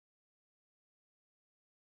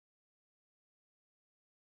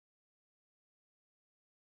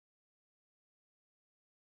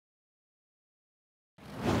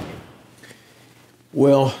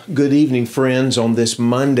Well, good evening, friends, on this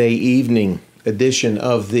Monday evening edition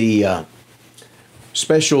of the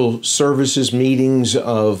special services meetings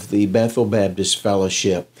of the Bethel Baptist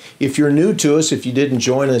Fellowship. If you're new to us, if you didn't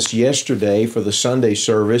join us yesterday for the Sunday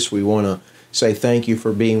service, we want to say thank you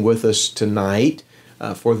for being with us tonight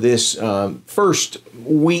for this first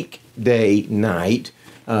weekday night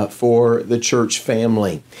for the church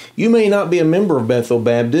family. You may not be a member of Bethel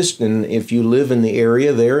Baptist, and if you live in the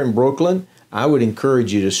area there in Brooklyn, I would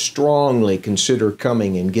encourage you to strongly consider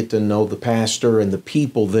coming and get to know the pastor and the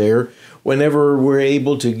people there whenever we're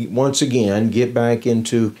able to once again get back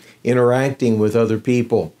into interacting with other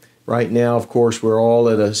people. Right now, of course, we're all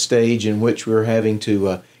at a stage in which we're having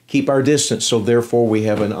to keep our distance, so therefore we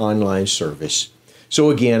have an online service. So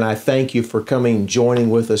again, I thank you for coming and joining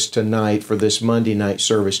with us tonight for this Monday night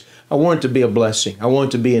service. I want it to be a blessing. I want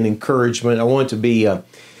it to be an encouragement. I want it to be a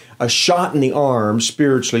shot in the arm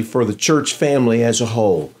spiritually for the church family as a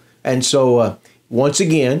whole. And so once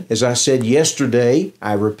again, as I said yesterday,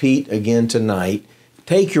 I repeat again tonight,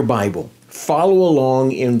 take your Bible, follow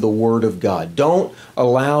along in the Word of God. Don't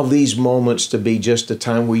allow these moments to be just a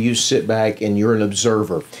time where you sit back and you're an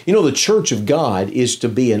observer. You know, the church of God is to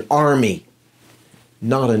be an army,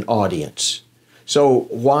 not an audience. So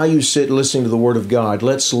while you sit listening to the Word of God,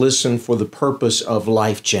 let's listen for the purpose of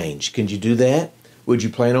life change. Can you do that? Would you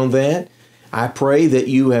plan on that? I pray that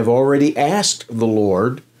you have already asked the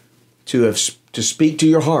Lord to speak to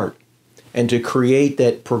your heart and to create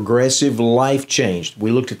that progressive life change.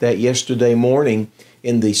 We looked at that yesterday morning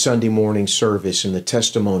in the Sunday morning service in the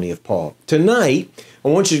testimony of Paul. Tonight, I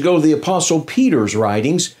want you to go to the Apostle Peter's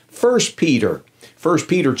writings, 1 Peter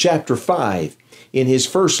chapter 5. In his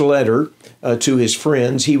first letter to his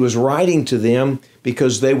friends, he was writing to them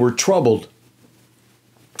because they were troubled.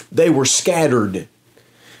 They were scattered.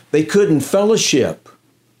 They couldn't fellowship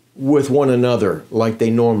with one another like they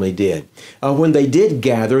normally did. When they did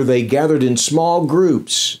gather, they gathered in small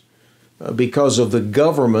groups because of the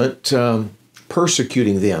government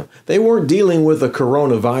persecuting them. They weren't dealing with a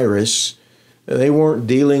coronavirus. They weren't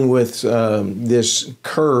dealing with this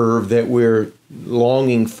curve that we're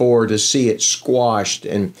longing for to see it squashed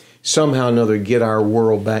and somehow or another get our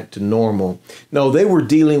world back to normal. No, they were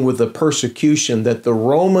dealing with the persecution that the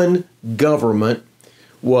Roman government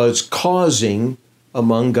was causing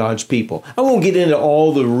among God's people. I won't get into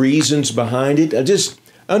all the reasons behind it. I just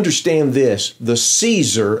understand this. The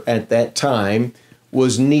Caesar at that time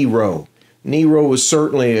was Nero. Nero was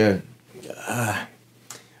certainly a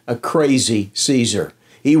crazy Caesar.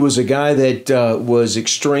 He was a guy that was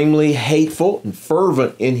extremely hateful and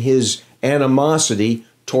fervent in his animosity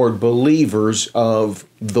toward believers of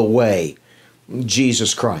the way,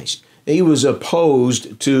 Jesus Christ. He was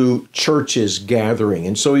opposed to churches gathering,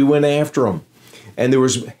 and so he went after them. And there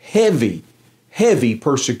was heavy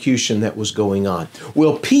persecution that was going on.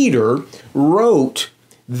 Well, Peter wrote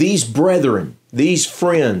these brethren, these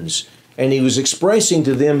friends, and he was expressing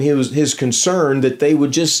to them his concern that they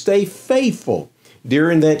would just stay faithful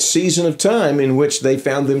during that season of time in which they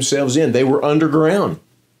found themselves in. They were underground.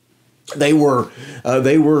 They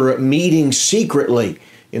were meeting secretly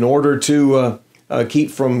in order to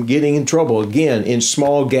keep from getting in trouble, again, in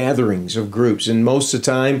small gatherings of groups. And most of the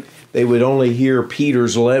time, they would only hear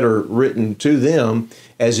Peter's letter written to them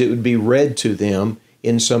as it would be read to them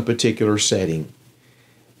in some particular setting.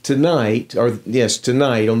 Tonight, on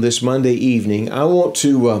this Monday evening, I want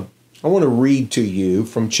to read to you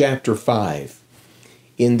from chapter 5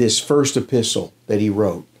 in this first epistle that he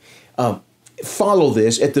wrote. Follow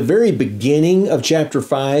this. At the very beginning of chapter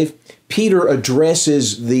 5, Peter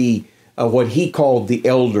addresses the what he called the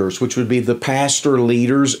elders, which would be the pastor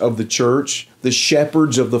leaders of the church, the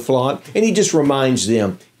shepherds of the flock, and he just reminds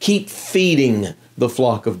them, keep feeding the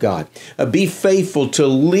flock of God. Be faithful to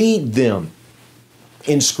lead them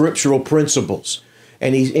in scriptural principles.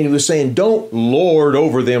 And he was saying, don't lord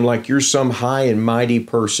over them like you're some high and mighty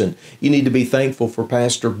person. You need to be thankful for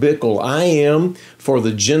Pastor Bickle. I am for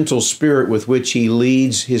the gentle spirit with which he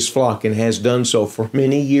leads his flock and has done so for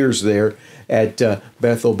many years there at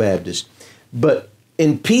Bethel Baptist. But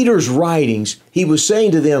in Peter's writings, he was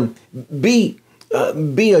saying to them, be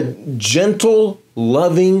a gentle,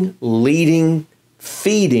 loving, leading,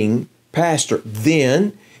 feeding pastor.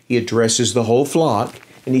 Then he addresses the whole flock.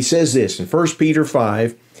 And he says this in 1 Peter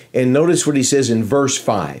 5, and notice what he says in verse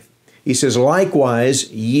 5. He says,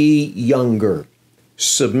 likewise, ye younger,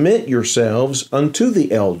 submit yourselves unto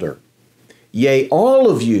the elder. Yea, all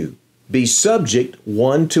of you be subject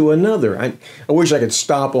one to another. I wish I could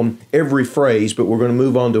stop on every phrase, but we're going to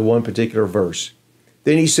move on to one particular verse.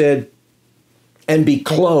 Then he said, and be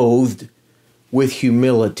clothed with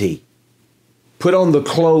humility. Put on the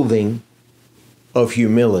clothing of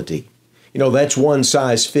humility. You know, that's one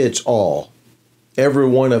size fits all. Every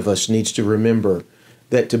one of us needs to remember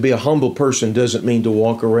that to be a humble person doesn't mean to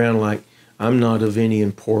walk around like, I'm not of any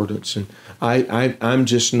importance and I'm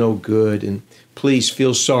just no good, and please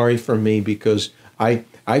feel sorry for me because I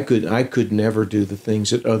could never do the things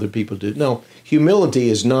that other people do. No, humility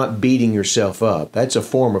is not beating yourself up. That's a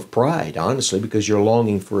form of pride, honestly, because you're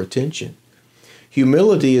longing for attention.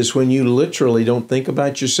 Humility is when you literally don't think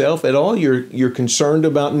about yourself at all. You're concerned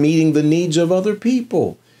about meeting the needs of other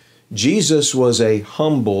people. Jesus was a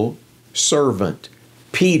humble servant.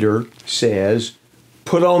 Peter says,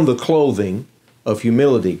 put on the clothing of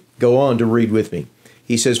humility. Go on to read with me.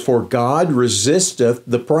 He says, for God resisteth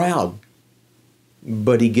the proud,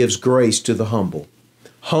 but he gives grace to the humble.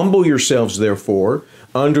 Humble yourselves, therefore,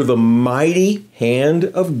 under the mighty hand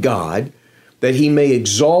of God, that he may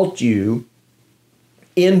exalt you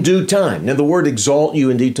in due time. Now, the word exalt you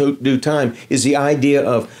in due time is the idea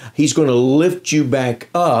of he's going to lift you back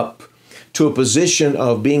up to a position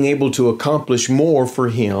of being able to accomplish more for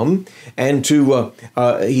him, and to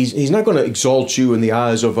he's not going to exalt you in the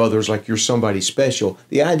eyes of others like you're somebody special.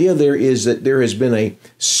 The idea there is that there has been a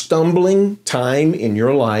stumbling time in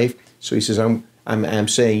your life. So he says, I'm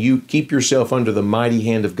saying you keep yourself under the mighty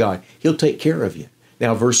hand of God. He'll take care of you.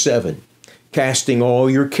 Now, verse 7, casting all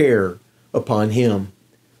your care upon him,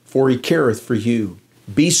 for he careth for you.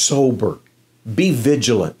 Be sober, be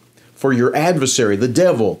vigilant. For your adversary, the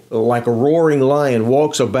devil, like a roaring lion,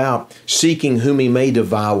 walks about seeking whom he may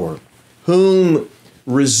devour. Whom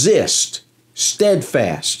resist,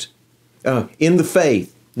 steadfast in the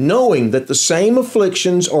faith, knowing that the same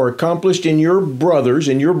afflictions are accomplished in your brothers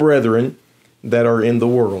and your brethren that are in the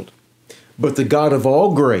world. But the God of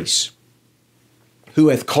all grace, who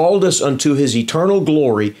hath called us unto his eternal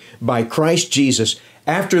glory by Christ Jesus,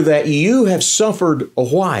 after that you have suffered a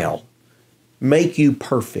while, make you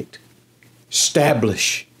perfect,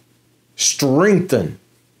 establish, strengthen,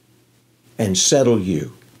 and settle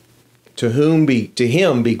you. To him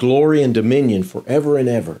be glory and dominion forever and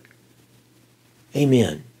ever.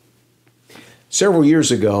 Amen. Several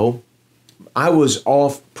years ago, I was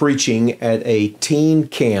off preaching at a teen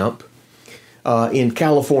camp in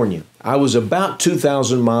California. I was about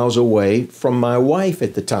 2,000 miles away from my wife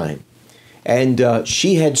at the time. And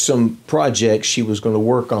she had some projects she was going to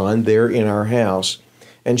work on there in our house.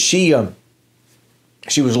 And she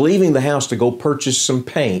was leaving the house to go purchase some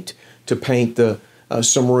paint to paint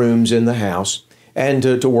some rooms in the house and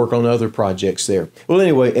to work on other projects there. Well,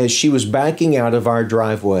 anyway, as she was backing out of our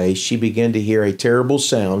driveway, she began to hear a terrible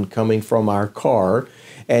sound coming from our car.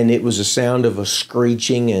 And it was a sound of a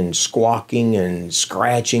screeching and squawking and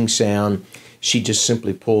scratching sound. She just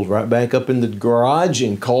simply pulled right back up in the garage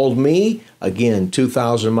and called me, again,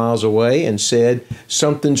 2,000 miles away, and said,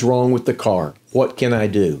 something's wrong with the car. What can I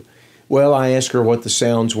do? Well, I asked her what the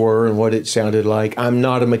sounds were and what it sounded like. I'm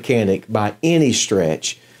not a mechanic by any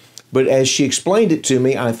stretch. But as she explained it to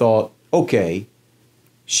me, I thought, okay,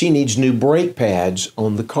 she needs new brake pads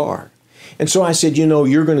on the car. And so I said,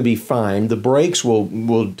 you're going to be fine. The brakes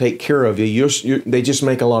will take care of you. They just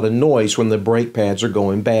make a lot of noise when the brake pads are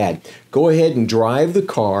going bad. Go ahead and drive the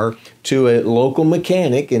car to a local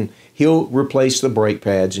mechanic, and he'll replace the brake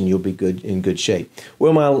pads, and you'll be in good shape.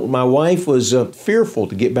 Well, my wife was fearful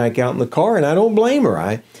to get back out in the car, and I don't blame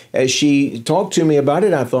her. As she talked to me about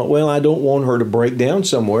it, I thought, well, I don't want her to break down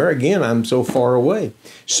somewhere. Again, I'm so far away.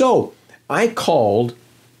 So I called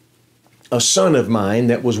a son of mine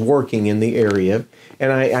that was working in the area,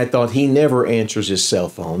 and I thought he never answers his cell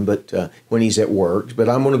phone but when he's at work, but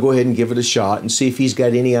I'm going to go ahead and give it a shot and see if he's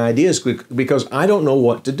got any ideas, because I don't know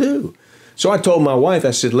what to do. So I told my wife,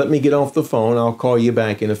 I said, let me get off the phone. I'll call you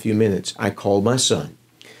back in a few minutes. I called my son.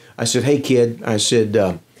 I said, hey, kid, I said,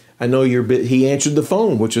 I know you're He answered the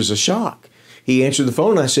phone, which was a shock. He answered the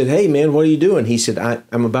phone. I said, hey, man, what are you doing? He said,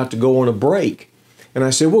 I'm about to go on a break. And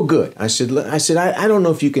I said, well, good. I said, I don't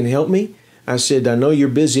know if you can help me. I said, I know you're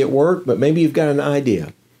busy at work, but maybe you've got an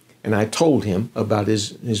idea. And I told him about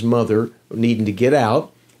his mother needing to get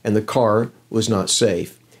out, and the car was not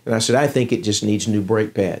safe. And I said, I think it just needs new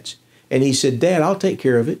brake pads. And he said, Dad, I'll take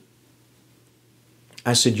care of it.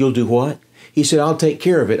 I said, you'll do what? He said, I'll take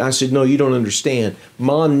care of it. I said, no, you don't understand.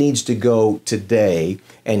 Mom needs to go today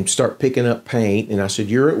and start picking up paint. And I said,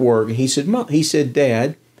 you're at work. And he said,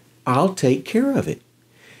 Dad, I'll take care of it.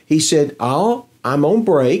 He said, I'm on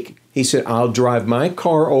break. He said, I'll drive my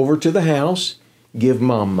car over to the house, give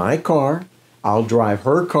Mom my car. I'll drive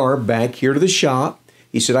her car back here to the shop.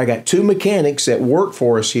 He said, I got 2 mechanics that work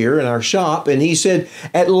for us here in our shop. And he said,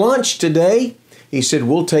 at lunch today, he said,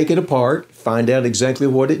 we'll take it apart, find out exactly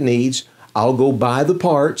what it needs. I'll go buy the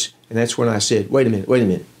parts. And that's when I said, wait a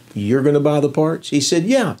minute. You're going to buy the parts? He said,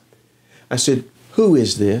 yeah. I said, who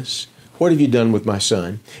is this? What have you done with my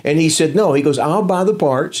son? And he said, no. He goes, I'll buy the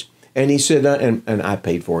parts. And he said, and I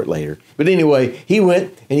paid for it later. But anyway, he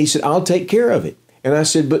went and he said, I'll take care of it. And I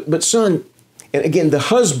said, but son, and again, the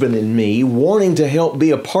husband in me wanting to help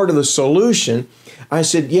be a part of the solution, I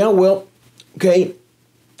said, yeah, well, okay,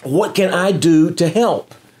 what can I do to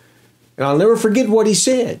help? And I'll never forget what he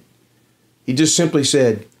said. He just simply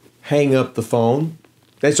said, hang up the phone.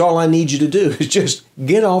 That's all I need you to do is just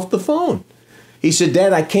get off the phone. He said,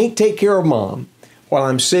 Dad, I can't take care of Mom while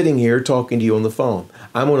I'm sitting here talking to you on the phone.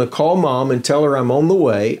 I'm going to call Mom and tell her I'm on the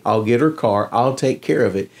way. I'll get her car. I'll take care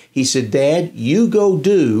of it. He said, Dad, you go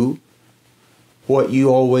do what you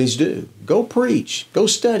always do. Go preach. Go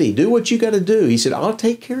study. Do what you got to do. He said, I'll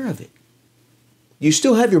take care of it. You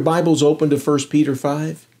still have your Bibles open to 1 Peter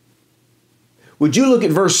 5? Would you look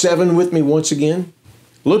at verse 7 with me once again?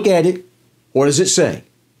 Look at it. What does it say?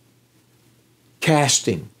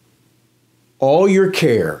 Casting all your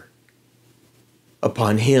care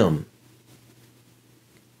upon Him,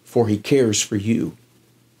 for He cares for you.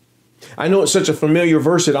 I know it's such a familiar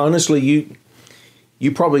verse that honestly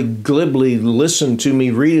you probably glibly listened to me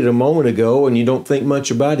read it a moment ago and you don't think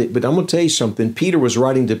much about it. But I'm going to tell you something. Peter was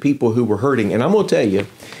writing to people who were hurting. And I'm going to tell you,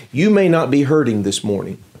 you may not be hurting this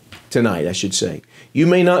morning, tonight, I should say. You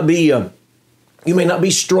may not be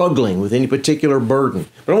struggling with any particular burden.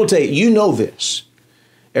 But I'm going to tell you, you know this.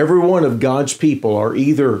 Every one of God's people are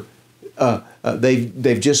either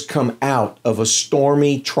they've just come out of a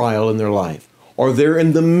stormy trial in their life, or they're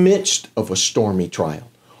in the midst of a stormy trial,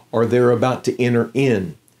 or they're about to enter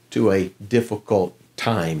into a difficult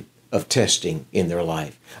time of testing in their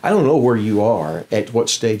life. I don't know where you are at what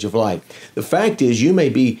stage of life. The fact is you may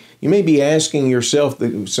be asking yourself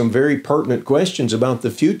some very pertinent questions about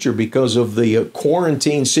the future because of the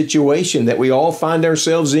quarantine situation that we all find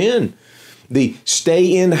ourselves in, the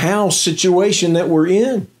stay-in-house situation that we're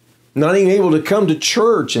in, not even able to come to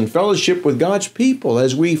church and fellowship with God's people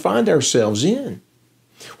as we find ourselves in.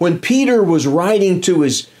 When Peter was writing to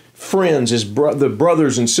his friends, the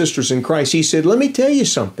brothers and sisters in Christ, he said, let me tell you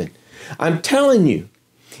something. I'm telling you,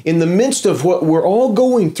 in the midst of what we're all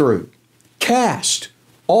going through, cast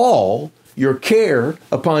all your care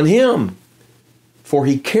upon Him, for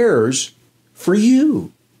He cares for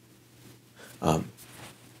you.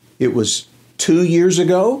 It was 2 years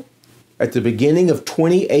ago, at the beginning of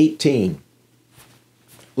 2018,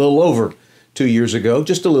 a little over 2 years ago,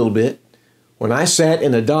 just a little bit, when I sat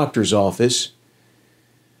in a doctor's office,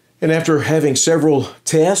 and after having several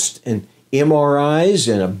tests and MRIs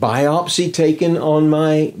and a biopsy taken on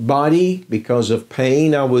my body because of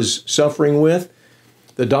pain I was suffering with,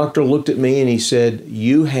 the doctor looked at me and he said,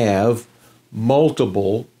 you have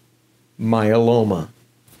multiple myeloma.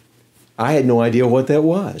 I had no idea what that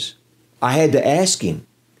was. I had to ask him,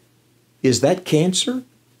 is that cancer?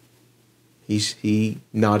 He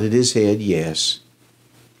nodded his head, yes,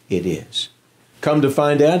 it is. Come to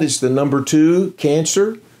find out, it's the number 2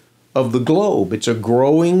 cancer of the globe. It's a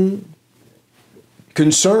growing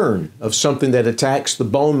concern of something that attacks the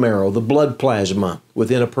bone marrow, the blood plasma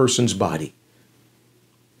within a person's body.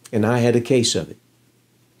 And I had a case of it.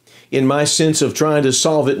 In my sense of trying to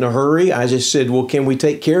solve it in a hurry, I just said, well, can we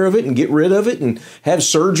take care of it and get rid of it and have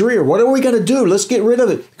surgery or whatever we got to do? Let's get rid of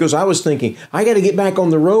it. Because I was thinking, I got to get back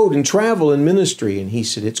on the road and travel in ministry. And he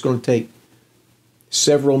said, it's going to take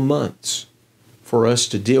several months for us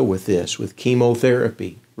to deal with this, with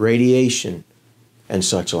chemotherapy, radiation, and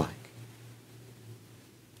such like.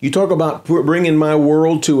 You talk about bringing my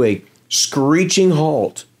world to a screeching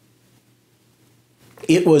halt.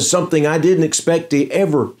 It was something I didn't expect to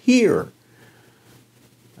ever hear.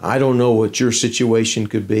 I don't know what your situation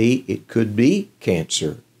could be. It could be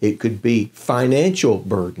cancer. It could be financial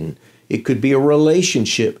burden. It could be a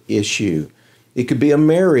relationship issue. It could be a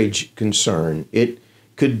marriage concern. It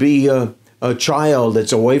could be a child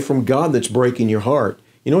that's away from God that's breaking your heart.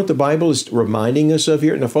 You know what the Bible is reminding us of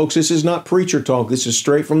here? Now, folks, this is not preacher talk. This is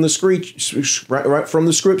straight from right from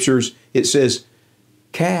the Scriptures. It says,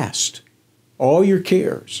 cast all your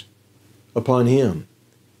cares upon Him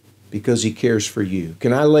because He cares for you.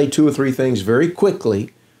 Can I lay 2 or 3 things very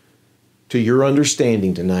quickly to your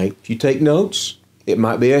understanding tonight? If you take notes, it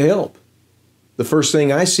might be a help. The first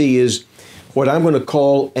thing I see is what I'm going to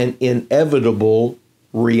call an inevitable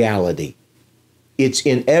reality. It's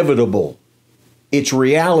inevitable. It's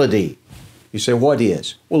reality. You say, what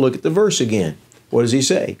is? Well, look at the verse again. What does he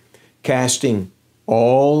say? Casting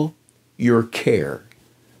all your care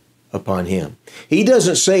upon him. He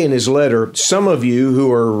doesn't say in his letter, some of you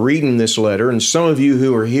who are reading this letter and some of you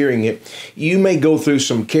who are hearing it, you may go through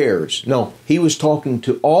some cares. No, he was talking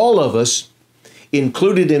to all of us,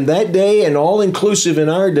 included in that day and all inclusive in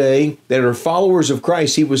our day that are followers of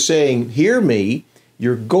Christ. He was saying, hear me,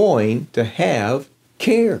 you're going to have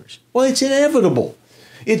cares. Well, it's inevitable.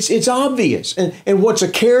 It's obvious. And what's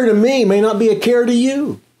a care to me may not be a care to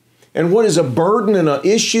you. And what is a burden and an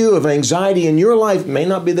issue of anxiety in your life may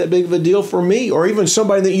not be that big of a deal for me or even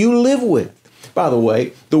somebody that you live with. By the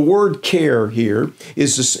way, the word care here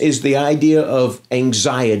is the idea of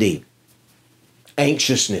anxiety,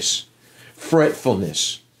 anxiousness,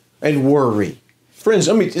 fretfulness, and worry. Friends,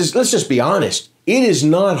 let's just be honest. It is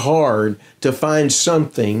not hard to find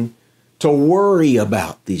something to worry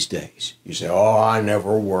about these days. You say, oh, I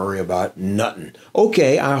never worry about nothing.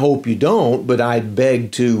 Okay, I hope you don't, but I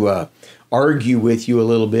beg to argue with you a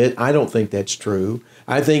little bit. I don't think that's true.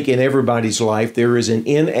 I think in everybody's life there is an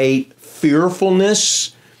innate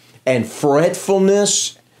fearfulness and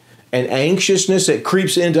fretfulness and anxiousness that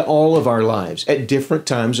creeps into all of our lives at different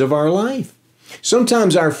times of our life.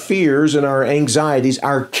 Sometimes our fears and our anxieties,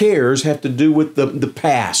 our cares have to do with the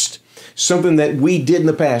past. Something that we did in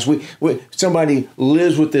the past. Somebody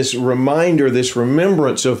lives with this reminder, this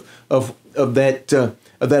remembrance of that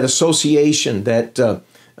association, that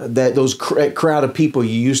those crowd of people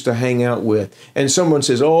you used to hang out with. And someone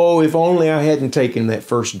says, "Oh, if only I hadn't taken that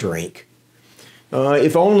first drink.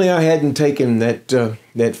 If only I hadn't taken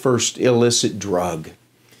that first illicit drug.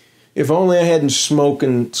 If only I hadn't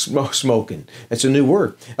smoking. That's a new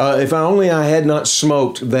word. If only I had not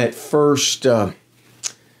smoked that first."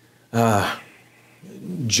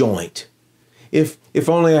 Joint. If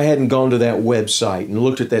only I hadn't gone to that website and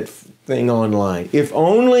looked at that thing online. If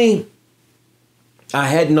only I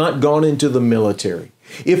had not gone into the military.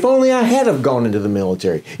 If only I had have gone into the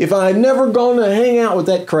military. If I had never gone to hang out with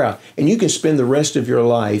that crowd. And you can spend the rest of your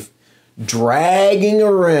life dragging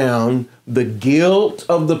around the guilt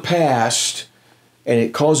of the past, and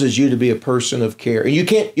it causes you to be a person of care. And you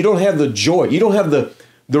don't have the joy. You don't have the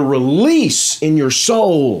release in your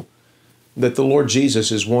soul that the Lord Jesus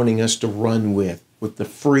is wanting us to run with the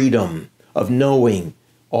freedom of knowing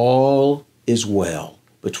all is well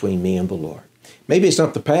between me and the Lord. Maybe it's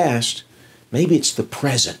not the past. Maybe it's the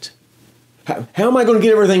present. How am I going to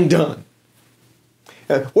get everything done?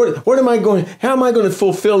 How am I going to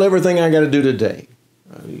fulfill everything I got to do today?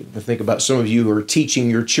 I think about some of you who are teaching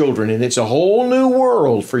your children, and it's a whole new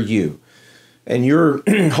world for you. And you're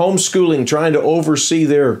homeschooling, trying to oversee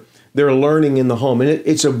their learning in the home. And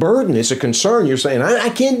it's a burden. It's a concern. You're saying, I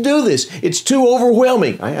can't do this. It's too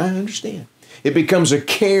overwhelming. I understand. It becomes a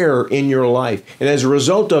care in your life. And as a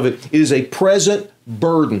result of it, it is a present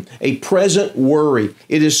burden, a present worry.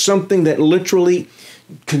 It is something that literally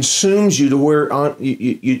consumes you to where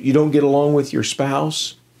you don't get along with your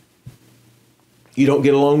spouse. You don't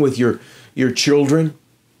get along with your children.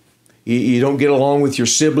 You don't get along with your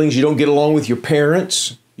siblings. You don't get along with your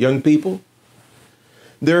parents, young people.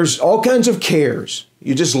 There's all kinds of cares.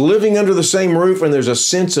 You're just living under the same roof, and there's a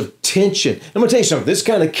sense of tension. I'm going to tell you something. This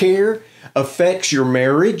kind of care affects your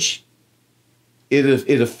marriage.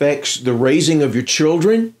 It affects the raising of your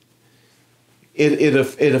children. It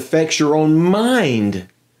affects your own mind.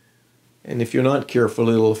 And if you're not careful,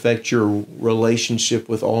 it'll affect your relationship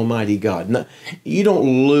with Almighty God. Now, you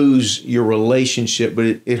don't lose your relationship, but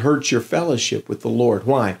it hurts your fellowship with the Lord.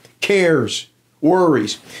 Why? Cares.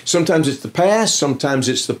 Worries. Sometimes it's the past, sometimes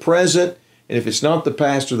it's the present, and if it's not the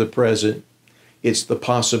past or the present, it's the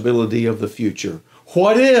possibility of the future.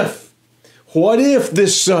 What if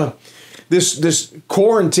this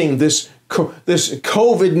quarantine, this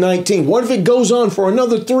COVID-19, what if it goes on for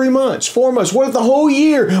another 3 months, 4 months? What if the whole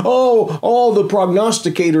year? Oh, all the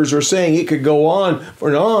prognosticators are saying it could go on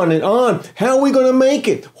and on and on. How are we going to make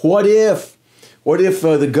it? What if? What if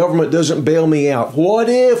the government doesn't bail me out? What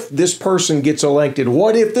if this person gets elected?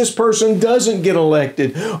 What if this person doesn't get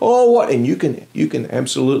elected? Oh, what? And you can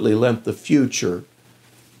absolutely let the future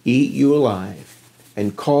eat you alive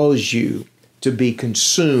and cause you to be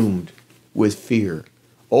consumed with fear.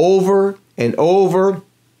 Over and over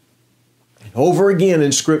and over again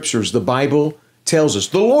in scriptures, the Bible tells us,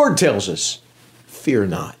 the Lord tells us, fear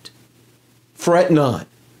not, fret not,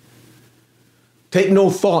 take no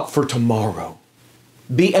thought for tomorrow.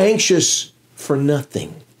 Be anxious for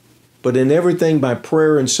nothing, but in everything by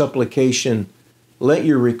prayer and supplication, let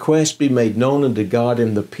your request be made known unto God,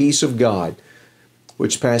 and the peace of God,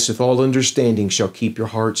 which passeth all understanding, shall keep your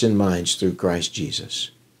hearts and minds through Christ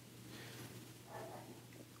Jesus.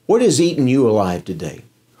 What is eating you alive today?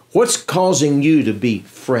 What's causing you to be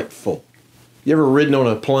fretful? You ever ridden on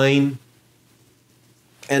a plane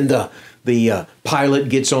and the pilot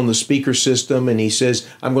gets on the speaker system and he says,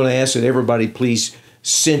 I'm going to ask that everybody please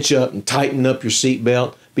cinch up and tighten up your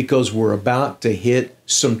seatbelt because we're about to hit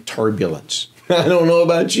some turbulence. I don't know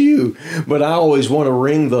about you, but I always want to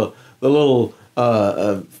ring the little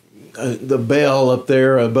the bell up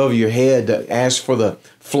there above your head to ask for the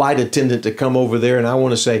flight attendant to come over there. And I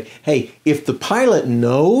want to say, hey, if the pilot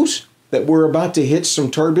knows that we're about to hit some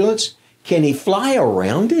turbulence, can he fly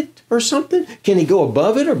around it or something? Can he go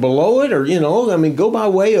above it or below it? Or, go by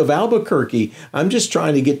way of Albuquerque. I'm just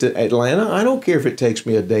trying to get to Atlanta. I don't care if it takes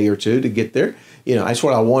me a day or two to get there. That's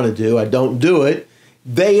what I want to do. I don't do it.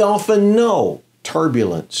 They often know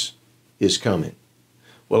turbulence is coming.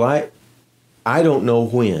 Well, I don't know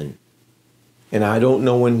when, and I don't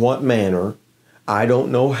know in what manner. I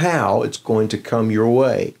don't know how it's going to come your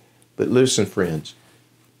way. But listen, friends,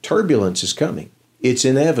 turbulence is coming. It's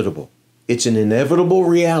inevitable. It's an inevitable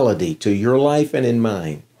reality to your life and in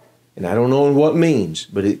mine. And I don't know in what means,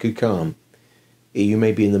 but it could come. You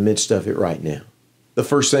may be in the midst of it right now. The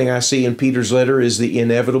first thing I see in Peter's letter is the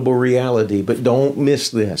inevitable reality, but don't miss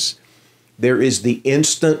this. There is the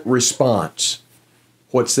instant response.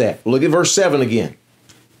 What's that? Look at verse 7 again.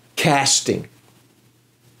 Casting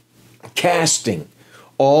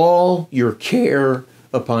all your care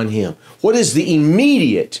upon him. What is the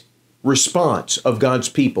immediate response of God's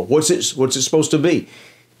people? What's it supposed to be?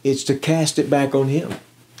 It's to cast it back on him.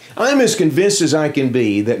 I'm as convinced as I can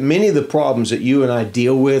be that many of the problems that you and I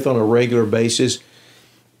deal with on a regular basis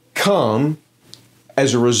come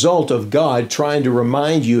as a result of God trying to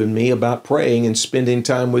remind you and me about praying and spending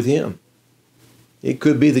time with him. It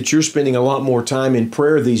could be that you're spending a lot more time in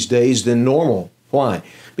prayer these days than normal. Why?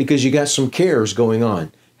 Because you got some cares going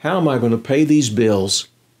on. How am I going to pay these bills?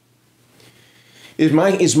 Is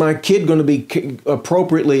my kid going to be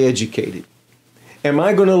appropriately educated? Am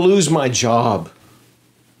I going to lose my job?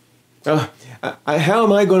 How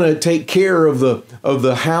am I going to take care of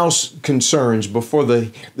the house concerns before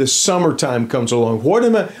the summertime comes along? What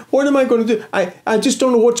am I going to do? I just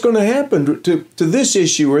don't know what's going to happen to this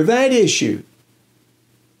issue or that issue.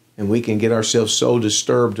 And we can get ourselves so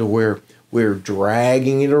disturbed to where we're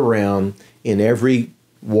dragging it around in every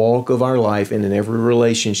walk of our life and in every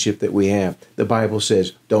relationship that we have. The Bible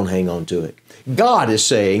says, don't hang on to it. God is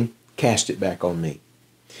saying, cast it back on me.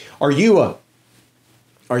 Are you a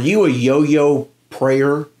yo-yo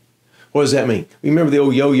prayer? What does that mean? Remember the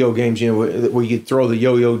old yo-yo games, where you throw the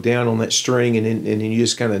yo-yo down on that string and then you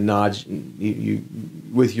just kind of nod, you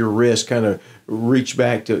with your wrist kind of reach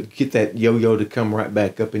back to get that yo-yo to come right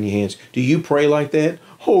back up in your hands. Do you pray like that?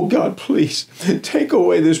 Oh, God, please take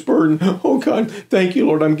away this burden. Oh, God, thank you,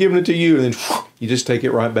 Lord. I'm giving it to you. And then you just take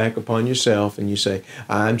it right back upon yourself and you say,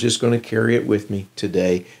 I'm just going to carry it with me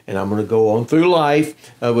today. And I'm going to go on through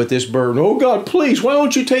life with this burden. Oh, God, please, why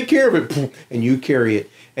don't you take care of it? And you carry it.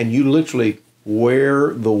 And you literally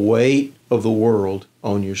wear the weight of the world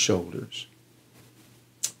on your shoulders.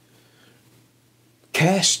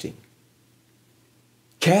 Casting.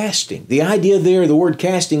 The idea there, the word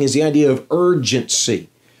casting, is the idea of urgency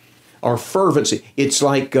or fervency. It's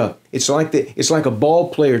like a ball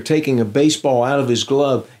player taking a baseball out of his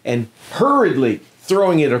glove and hurriedly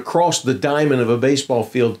throwing it across the diamond of a baseball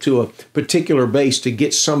field to a particular base to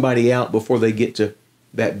get somebody out before they get to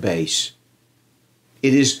that base.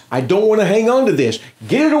 It is, I don't want to hang on to this.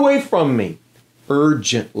 Get it away from me.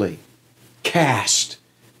 Urgently cast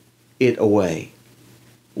it away.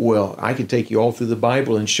 Well, I could take you all through the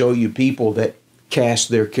Bible and show you people that cast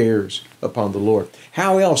their cares upon the Lord.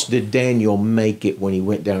 How else did Daniel make it when he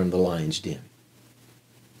went down to the lion's den?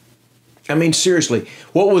 I mean, seriously,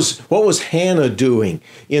 what was Hannah doing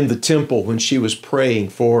in the temple when she was praying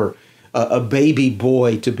for a baby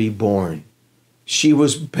boy to be born? She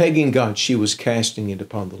was begging God. She was casting it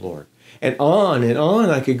upon the Lord. And on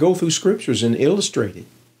I could go through scriptures and illustrate it.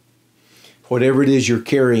 Whatever it is you're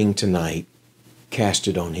carrying tonight, cast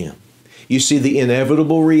it on him. You see the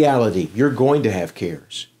inevitable reality. You're going to have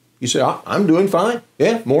cares. You say, I'm doing fine.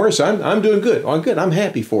 Yeah, Morris, I'm doing good. I'm good. I'm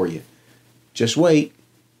happy for you. Just wait.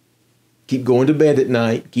 Keep going to bed at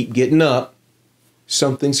night. Keep getting up.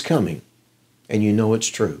 Something's coming. And you know it's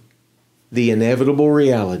true. The inevitable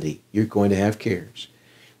reality, you're going to have cares.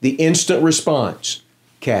 The instant response,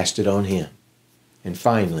 cast it on him. And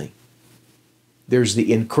finally, there's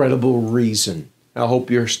the incredible reason. I hope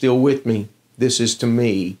you're still with me. This is, to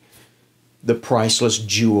me, the priceless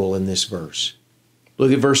jewel in this verse.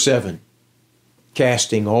 Look at verse 7.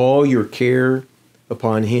 Casting all your care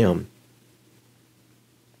upon him,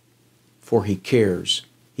 for he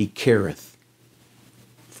careth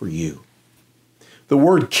for you. The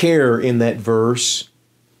word care in that verse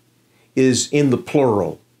is in the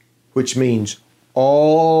plural, which means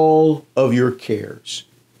all of your cares.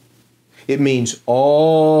 It means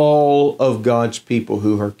all of God's people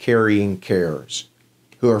who are carrying cares,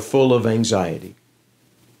 who are full of anxiety.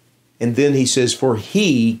 And then he says, for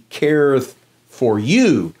he careth for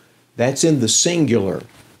you. That's in the singular,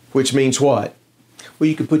 which means what? Well,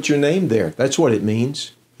 you could put your name there. That's what it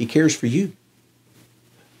means. He cares for you.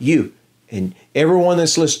 You. And everyone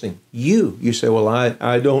that's listening, you. You say, well,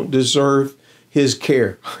 I don't deserve his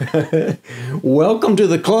care. Welcome to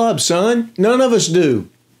the club, son. None of us do.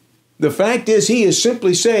 The fact is, he is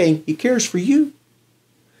simply saying he cares for you.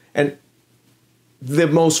 And the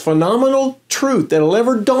most phenomenal truth that'll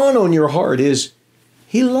ever dawn on your heart is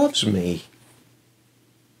he loves me.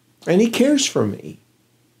 And he cares for me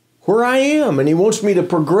where I am. And he wants me to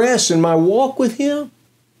progress in my walk with him.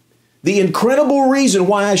 The incredible reason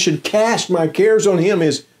why I should cast my cares on him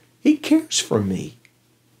is he cares for me.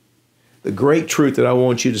 The great truth that I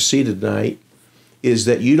want you to see tonight is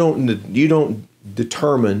that you don't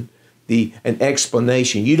determine an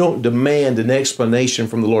explanation. You don't demand an explanation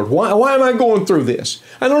from the Lord. Why am I going through this?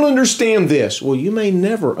 I don't understand this. Well, you may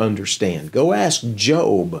never understand. Go ask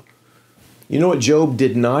Job. You know what Job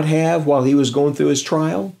did not have while he was going through his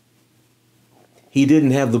trial? He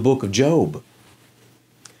didn't have the book of Job.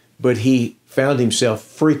 But he found himself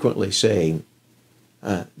frequently saying,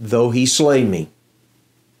 though he slay me,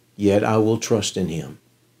 yet I will trust in him.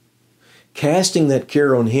 Casting that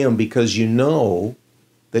care on him because you know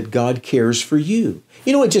that God cares for you.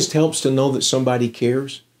 You know, it just helps to know that somebody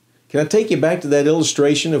cares. Can I take you back to that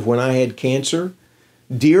illustration of when I had cancer?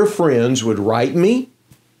 Dear friends would write me,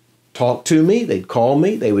 talk to me, they'd call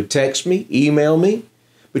me, they would text me, email me.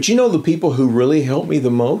 But you know the people who really helped me the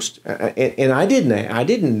most? And I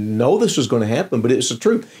didn't know this was going to happen, but it's the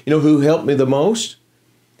truth. You know who helped me the most?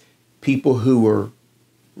 People who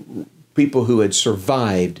had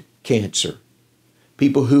survived cancer.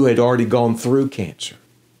 People who had already gone through cancer.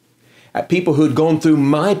 People who had gone through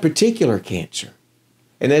my particular cancer.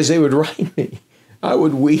 And as they would write me, I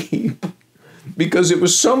would weep because it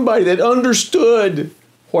was somebody that understood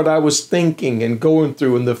what I was thinking and going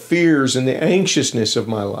through and the fears and the anxiousness of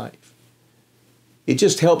my life. It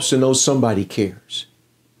just helps to know somebody cares.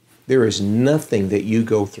 There is nothing that you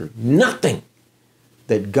go through, nothing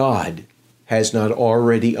that God has not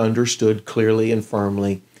already understood clearly and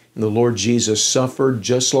firmly. And the Lord Jesus suffered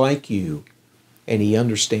just like you, and he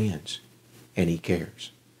understands and he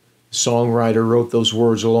cares. The songwriter wrote those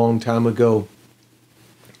words a long time ago.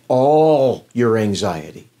 All your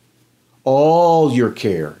anxiety, all your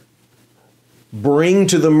care, bring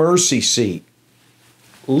to the mercy seat.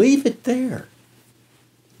 Leave it there.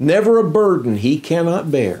 Never a burden he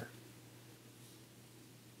cannot bear.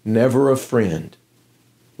 Never a friend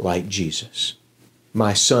like Jesus.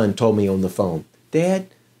 My son told me on the phone, Dad,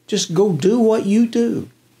 just go do what you do.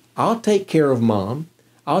 I'll take care of Mom.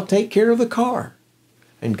 I'll take care of the car.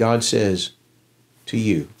 And God says to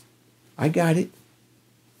you, I got it.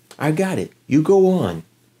 I got it. You go on.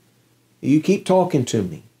 You keep talking to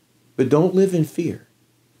me, but don't live in fear.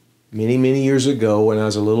 Many, many years ago when I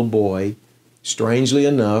was a little boy, strangely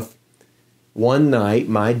enough, one night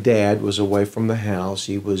my dad was away from the house.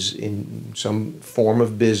 He was in some form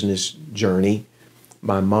of business journey.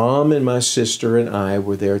 My mom and my sister and I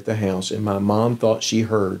were there at the house, and my mom thought she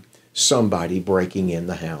heard somebody breaking in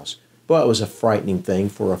the house. Well, it was a frightening thing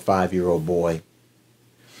for a 5-year-old boy.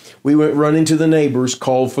 We went running to the neighbors,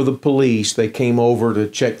 called for the police. They came over to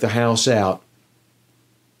check the house out.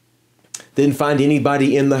 Didn't find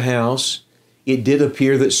anybody in the house. It did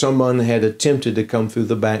appear that someone had attempted to come through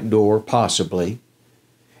the back door, possibly.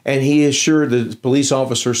 And he assured the police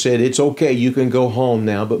officer said, it's okay, you can go home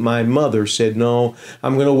now. But my mother said, no,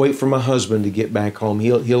 I'm going to wait for my husband to get back home.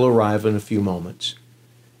 He'll arrive in a few moments.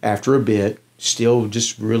 After a bit, still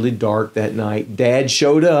just really dark that night, Dad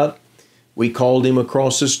showed up. We called him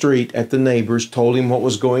across the street at the neighbors, told him what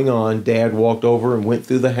was going on. Dad walked over and went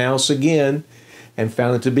through the house again and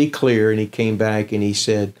found it to be clear. And he came back and he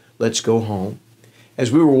said, let's go home.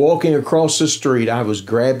 As we were walking across the street, I was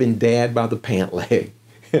grabbing Dad by the pant leg.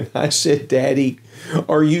 And I said, Daddy,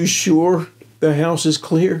 are you sure the house is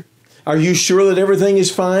clear? Are you sure that everything is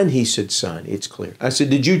fine? He said, son, it's clear. I said,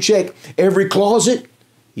 did you check every closet?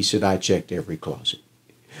 He said, I checked every closet.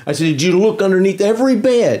 I said, did you look underneath every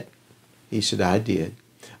bed? He said, I did.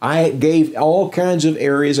 I gave all kinds of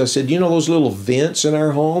areas. I said, you know those little vents in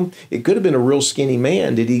our home? It could have been a real skinny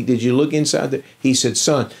man. Did you look inside there? He said,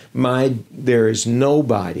 son, there is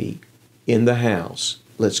nobody in the house.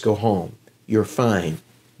 Let's go home. You're fine.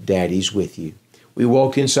 Daddy's with you. We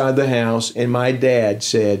walked inside the house, and my dad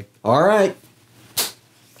said, "All right,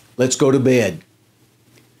 let's go to bed."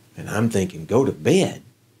 And I'm thinking, go to bed?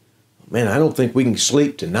 Man, I don't think we can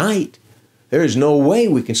sleep tonight. There's no way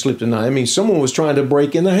we can sleep tonight. I mean, someone was trying to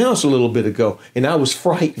break in the house a little bit ago, and I was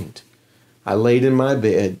frightened. I laid in my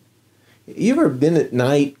bed. You ever been at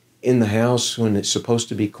night in the house when it's supposed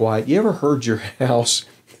to be quiet? You ever heard your house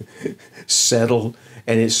settle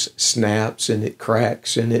and it snaps and it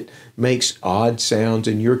cracks and it makes odd sounds,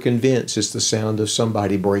 and you're convinced it's the sound of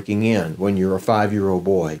somebody breaking in when you're a 5-year-old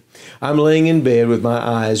boy? I'm laying in bed with my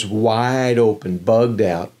eyes wide open, bugged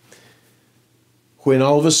out, when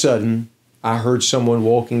all of a sudden I heard someone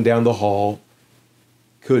walking down the hall,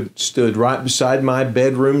 stood right beside my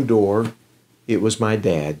bedroom door. It was my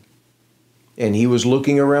dad. And he was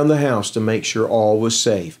looking around the house to make sure all was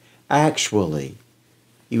safe. Actually,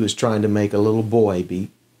 he was trying to make a little boy be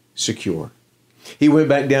secure. He went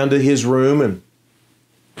back down to his room, and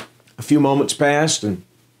a few moments passed, and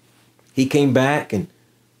he came back and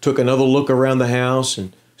took another look around the house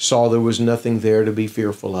and saw there was nothing there to be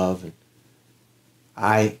fearful of. And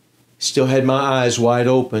I still had my eyes wide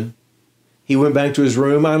open. He went back to his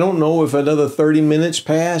room. I don't know if another 30 minutes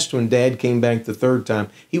passed when Dad came back the third time.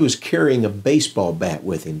 He was carrying a baseball bat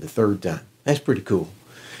with him the third time. That's pretty cool.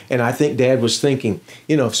 And I think Dad was thinking,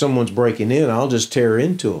 if someone's breaking in, I'll just tear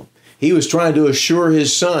into them. He was trying to assure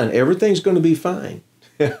his son, everything's going to be fine.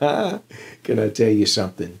 Can I tell you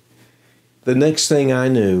something? The next thing I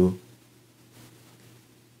knew,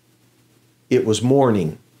 it was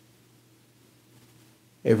morning.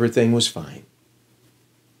 Everything was fine,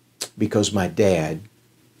 because my dad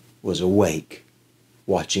was awake,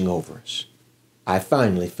 watching over us. I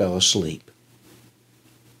finally fell asleep.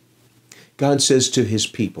 God says to his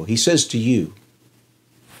people, he says to you,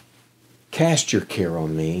 cast your care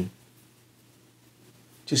on me.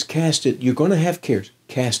 Just cast it. You're going to have cares.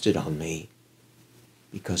 Cast it on me,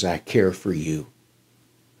 because I care for you.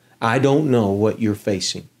 I don't know what you're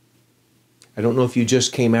facing. I don't know if you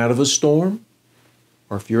just came out of a storm,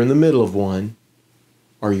 or if you're in the middle of one,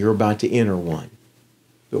 or you're about to enter one.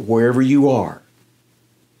 But wherever you are,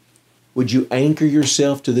 would you anchor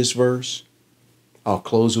yourself to this verse? I'll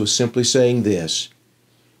close with simply saying this.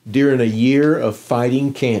 During a year of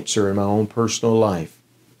fighting cancer in my own personal life,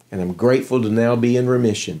 and I'm grateful to now be in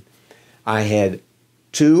remission, I had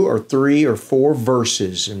 2 or 3 or 4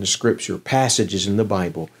 verses in the Scripture, passages in the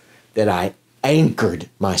Bible, that I anchored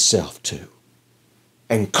myself to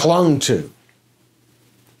and clung to.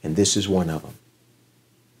 And this is one of them.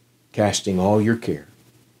 Casting all your care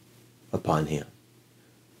upon him.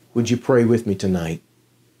 Would you pray with me tonight?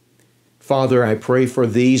 Father, I pray for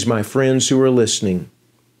these, my friends who are listening.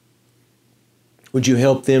 Would you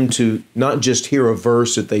help them to not just hear a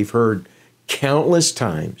verse that they've heard countless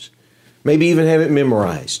times, maybe even have it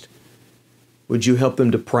memorized. Would you help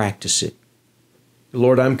them to practice it?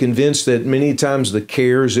 Lord, I'm convinced that many times the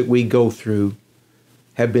cares that we go through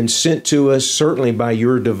have been sent to us certainly by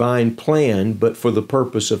your divine plan, but for the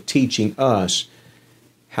purpose of teaching us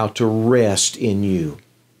how to rest in you.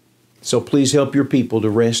 So please help your people to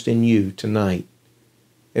rest in you tonight.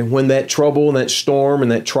 And when that trouble and that storm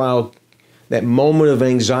and that trial, that moment of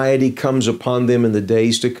anxiety comes upon them in the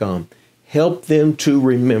days to come, help them to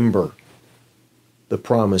remember the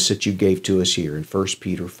promise that you gave to us here in 1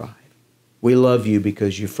 Peter 5. We love you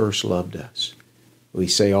because you first loved us. We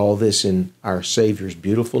say all this in our Savior's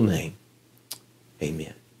beautiful name.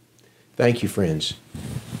 Amen. Thank you, friends.